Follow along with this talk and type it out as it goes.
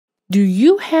Do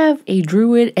you have a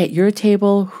druid at your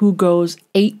table who goes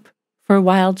ape for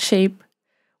Wildshape?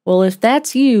 Well, if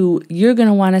that's you, you're going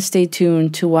to want to stay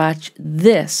tuned to watch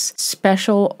this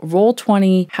special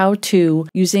Roll20 how-to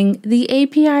using the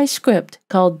API script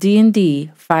called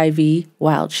DND 5e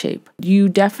Wildshape. You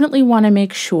definitely want to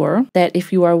make sure that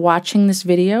if you are watching this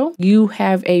video, you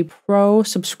have a pro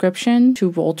subscription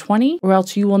to Roll20, or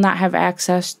else you will not have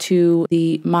access to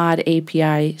the mod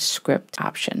API script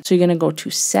option. So you're going to go to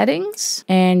settings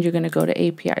and you're going to go to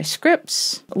API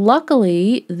scripts.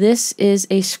 Luckily, this is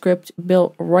a script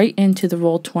built right into the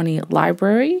Roll20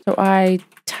 library. So I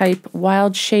type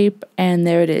Wildshape and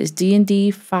there it is, DND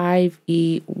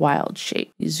 5e Wildshape.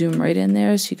 You zoom right in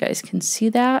there so you guys can see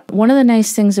that. One of the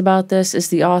nice things about this is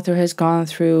the author has gone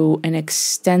through an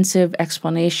extensive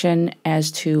explanation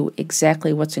as to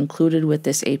exactly what's included with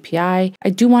this API. I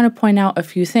do want to point out a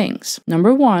few things.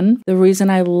 Number one, the reason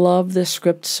I love this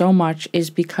script so much is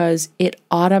because it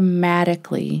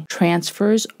automatically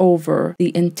transfers over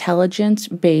the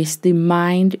intelligence-based, the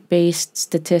mind-based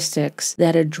statistics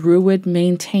that a druid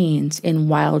maintains in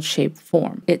Wildshape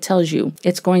form. It tells you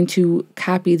it's going to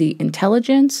copy the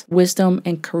intelligence, wisdom,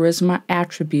 and charisma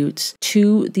attributes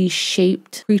to the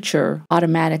shaped creature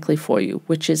automatically for you,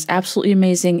 which is absolutely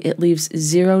amazing. It leaves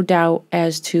zero doubt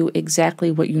as to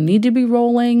exactly what you need to be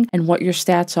rolling and what your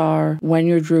stats are when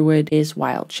your druid is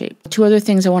Wildshape. Two other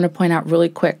things I want to point out really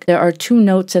quick. There are two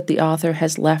notes that the author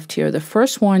has left here. The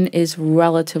first one is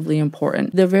relatively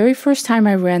important. The very first time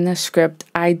I ran this script,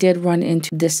 I did run into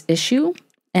this issue,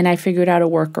 and I figured out a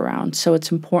workaround, so it's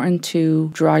important to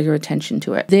draw your attention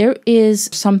to it. There is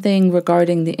something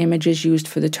regarding the images used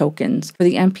for the tokens, for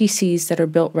the NPCs that are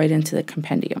built right into the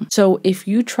compendium. So if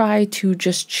you try to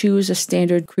just choose a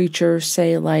standard creature,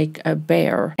 say like a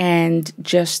bear, and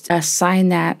just assign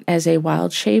that as a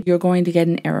Wildshape, you're going to get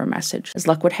an error message. As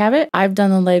luck would have it, I've done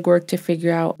the legwork to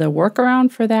figure out the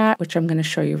workaround for that, which I'm going to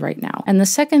show you right now. And the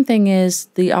second thing is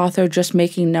the author just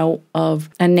making note of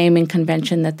a naming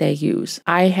convention that they use.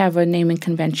 I have a naming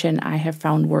convention I have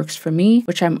found works for me,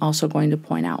 which I'm also going to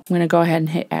point out. I'm going to go ahead and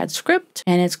hit add script,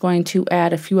 and it's going to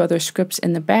add a few other scripts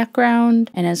in the background.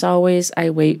 And as always,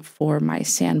 I wait for my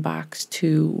sandbox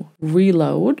to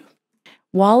reload.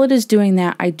 While it is doing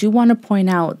that, I do want to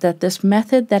point out that this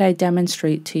method that I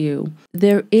demonstrate to you,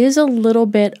 there is a little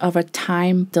bit of a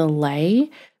time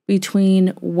delay between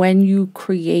when you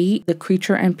create the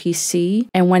creature NPC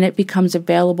and when it becomes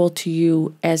available to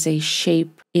you as a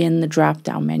shape in the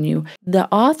drop-down menu. The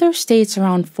author states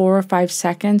around 4 or 5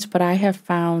 seconds, but I have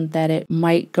found that it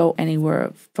might go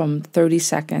anywhere from 30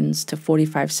 seconds to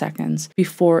 45 seconds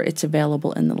before it's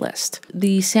available in the list.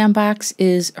 The sandbox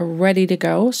is ready to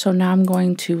go, so now I'm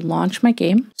going to launch my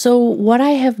game. So what I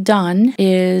have done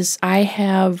is I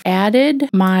have added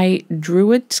my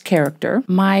druid's character.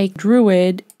 My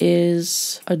druid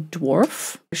is a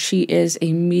dwarf. She is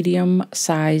a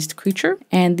medium-sized creature,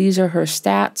 and these are her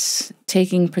stats,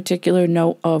 taking particular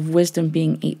note of wisdom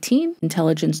being 18,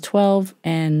 intelligence 12,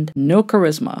 and no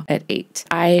charisma at 8.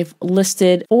 I've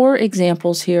listed 4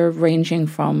 examples here ranging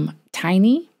from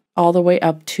tiny all the way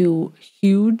up to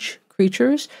huge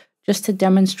creatures, just to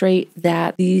demonstrate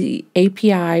that the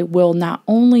API will not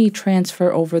only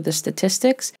transfer over the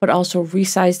statistics, but also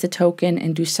resize the token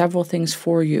and do several things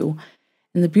for you.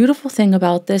 And the beautiful thing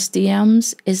about this,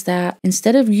 DMs, is that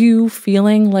instead of you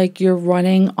feeling like you're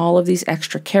running all of these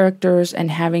extra characters and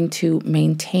having to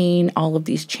maintain all of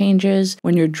these changes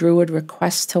when your druid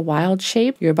requests to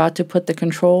Wildshape, you're about to put the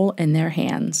control in their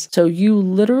hands. So you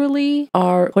literally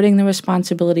are putting the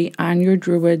responsibility on your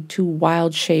druid to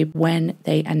Wildshape when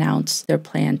they announce their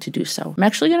plan to do so. I'm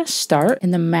actually going to start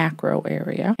in the macro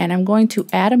area, and I'm going to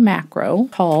add a macro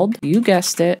called, you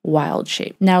guessed it,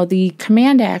 Wildshape. Now the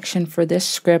command action for this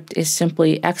script is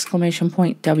simply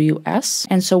 !WS.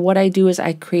 And so what I do is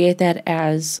I create that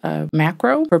as a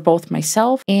macro for both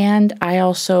myself, and I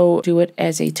also do it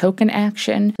as a token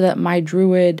action so that my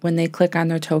druid, when they click on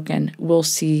their token, will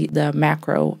see the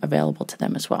macro available to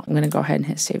them as well. I'm going to go ahead and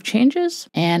hit save changes,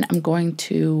 and I'm going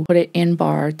to put it in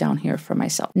bar down here for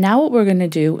myself. Now what we're going to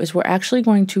do is we're actually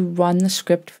going to run the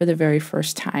script for the very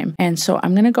first time. And so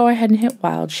I'm going to go ahead and hit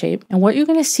Wildshape, and what you're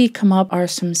going to see come up are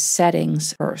some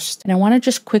settings first. And I want want to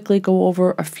just quickly go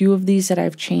over a few of these that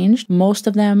I've changed. Most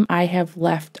of them I have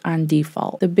left on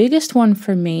default. The biggest one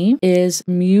for me is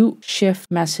mute shift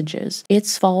messages.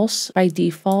 It's false by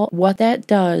default. What that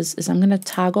does is I'm going to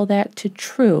toggle that to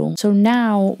true. So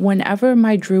now whenever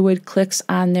my druid clicks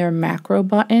on their macro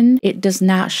button, it does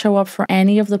not show up for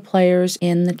any of the players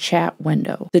in the chat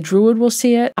window. The druid will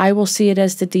see it, I will see it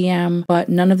as the DM, but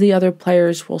none of the other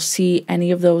players will see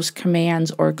any of those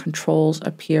commands or controls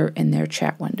appear in their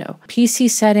chat window. PC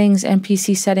settings,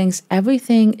 NPC settings,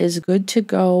 everything is good to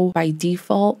go by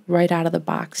default right out of the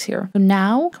box here. So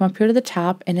now come up here to the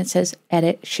top and it says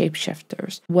edit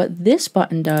shapeshifters. What this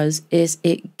button does is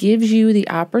it gives you the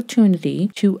opportunity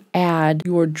to add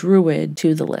your druid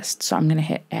to the list. So I'm going to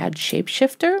hit add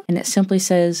shapeshifter and it simply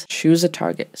says choose a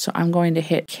target. So I'm going to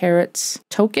hit carrots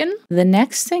token. The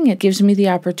next thing, it gives me the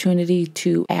opportunity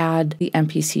to add the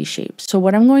NPC shapes. So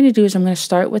what I'm going to do is I'm going to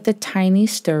start with the tiny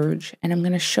sturge and I'm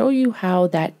going to show you how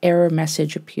that error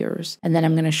message appears. And then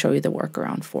I'm going to show you the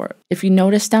workaround for it. If you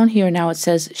notice down here now it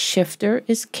says shifter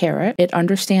is carrot. It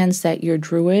understands that your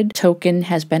druid token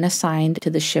has been assigned to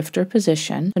the shifter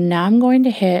position. So now I'm going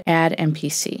to hit add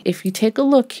NPC. If you take a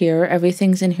look here,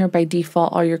 everything's in here by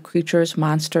default, all your creatures,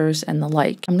 monsters, and the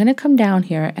like. I'm going to come down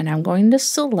here and I'm going to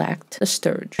select the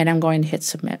sturge and I'm going to hit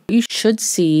submit. You should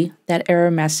see that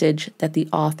error message that the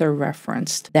author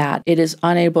referenced, that it is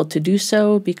unable to do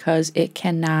so because it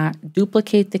cannot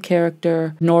duplicate the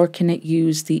character, nor can it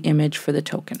use the image for the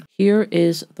token. Here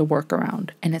is the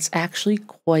workaround, and it's actually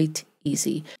quite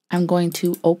easy. I'm going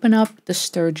to open up the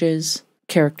Sturge's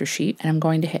character sheet and I'm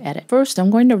going to hit edit. First, I'm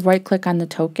going to right click on the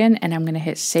token and I'm going to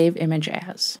hit save image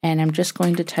as. And I'm just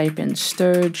going to type in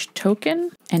Sturge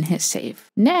token and hit save.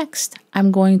 Next,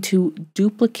 I'm going to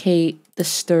duplicate the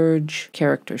Sturge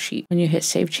character sheet. When you hit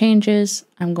save changes,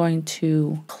 I'm going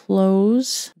to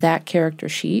close that character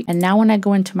sheet. And now when I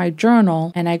go into my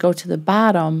journal and I go to the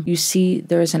bottom, you see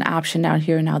there's an option down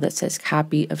here now that says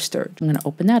copy of Sturge. I'm going to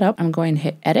open that up. I'm going to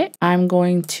hit edit. I'm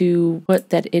going to put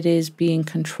that it is being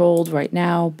controlled right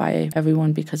now by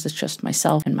everyone because it's just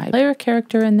myself and my player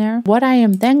character in there. What I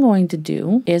am then going to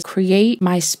do is create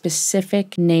my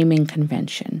specific naming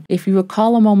convention. If you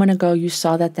recall a moment ago, you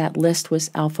saw that that list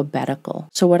was alphabetical.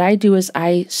 So what I do is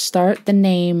I start the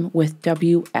name with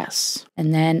WS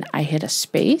and then I hit a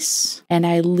space and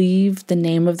I leave the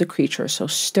name of the creature, so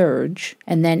Sturge,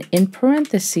 and then in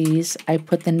parentheses I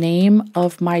put the name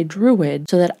of my druid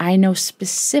so that I know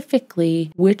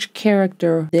specifically which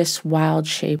character this wild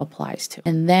shape applies to.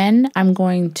 And then I'm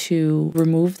going to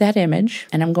remove that image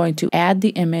and I'm going to add the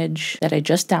image that I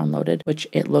just downloaded, which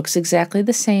it looks exactly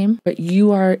the same, but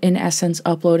you are in essence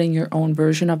uploading your own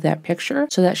version of that picture,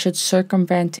 so that should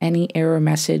circumvent any error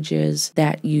messages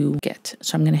that you get.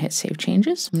 So I'm going to hit save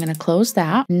changes. I'm going to close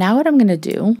that. Now what I'm going to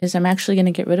do is I'm actually going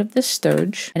to get rid of this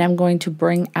Sturge and I'm going to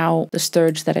bring out the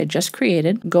Sturge that I just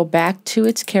created, go back to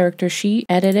its character sheet,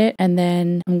 edit it, and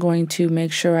then I'm going to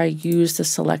make sure I use the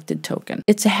selected token.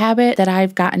 It's a habit that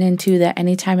I've gotten into that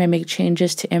anytime I make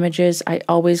changes to images, I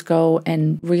always go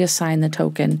and reassign the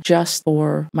token just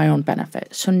for my own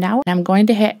benefit. So now I'm going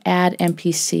to hit add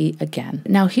NPC again.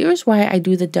 Now here's why I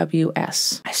do the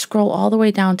WS. I scroll all the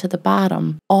way down to the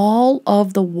bottom. All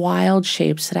of the wild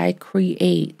shapes that I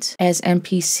create as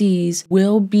NPCs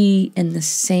will be in the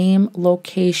same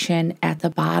location at the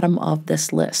bottom of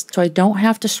this list. So I don't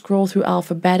have to scroll through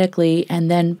alphabetically and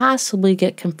then possibly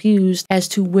get confused as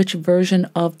to which version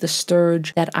of the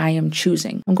Sturge that I am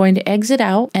choosing. I'm going to exit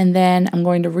out and then I'm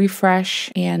going to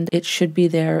refresh and it should be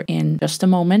there in just a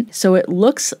moment. So it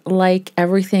looks like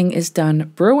everything is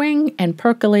done brewing and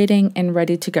percolating and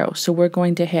ready to go. So we're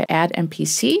going to hit add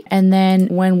NPC, and then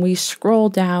when we scroll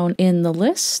down in the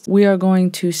list, we are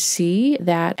going to see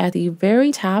that at the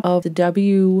very top of the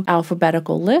W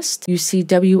alphabetical list, you see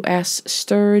WS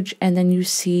Sturge, and then you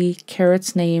see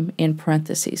Carrot's name in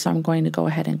parentheses. So I'm going to go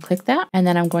ahead and click that, and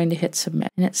then I'm going to hit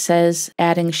submit. And it says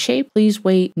adding shape, please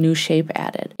wait, new shape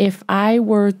added. If I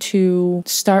were to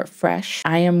start fresh,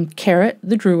 I am Carrot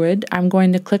the Druid. I'm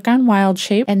going to click on Wild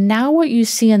Shape, and now what you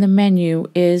see in the menu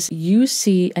is you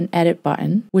see an edit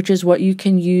button, which is what you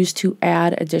can use to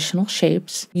add additional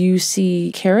shapes. You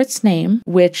see Carrot's name,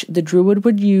 which the Druid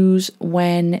would use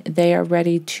when they are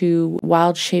ready to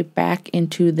wild shape back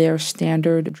into their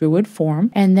standard Druid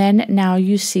form. And then now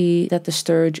you see that the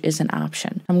Sturge is an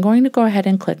option. I'm going to go ahead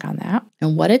and click on that.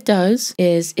 And what it does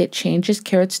is it changes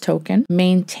Carrot's token,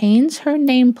 maintains her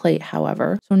nameplate,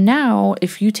 however. So now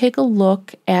if you take a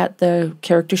look at the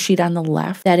character sheet on the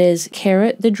left, that is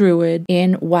Carrot the Druid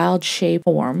in wild shape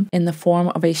form, in the form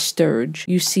of a Sturge.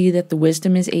 You see that the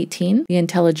wisdom is 18 18, the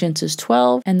intelligence is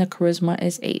 12, and the charisma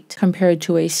is 8, compared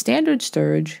to a standard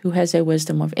Sturge who has a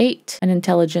wisdom of 8, an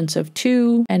intelligence of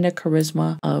 2, and a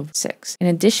charisma of 6. In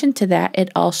addition to that, it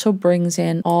also brings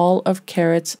in all of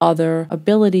Carrot's other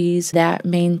abilities that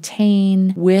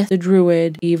maintain with the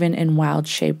druid even in wild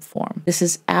shape form. This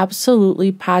is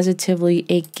absolutely positively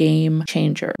a game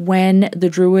changer. When the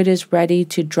druid is ready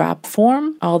to drop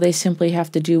form, all they simply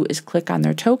have to do is click on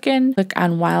their token, click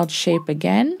on wild shape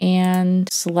again, and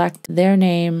select their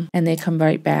name, and they come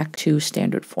right back to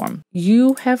standard form.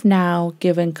 You have now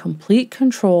given complete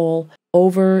control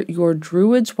over your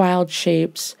druid's wild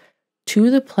shapes to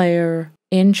the player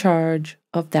in charge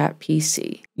of that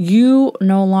PC. You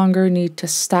no longer need to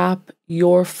stop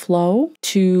your flow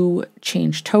to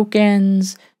change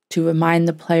tokens, to remind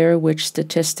the player which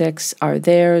statistics are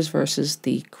theirs versus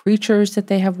the creatures that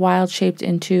they have wild shaped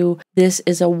into. This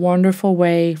is a wonderful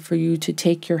way for you to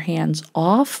take your hands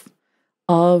off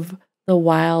of the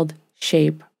wild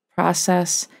shape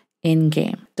process in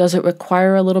game. Does it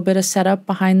require a little bit of setup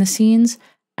behind the scenes?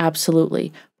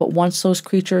 Absolutely. But once those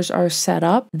creatures are set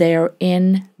up, they are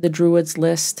in the druid's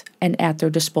list and at their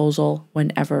disposal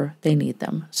whenever they need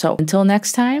them. So until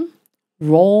next time,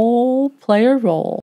 roll, player, roll.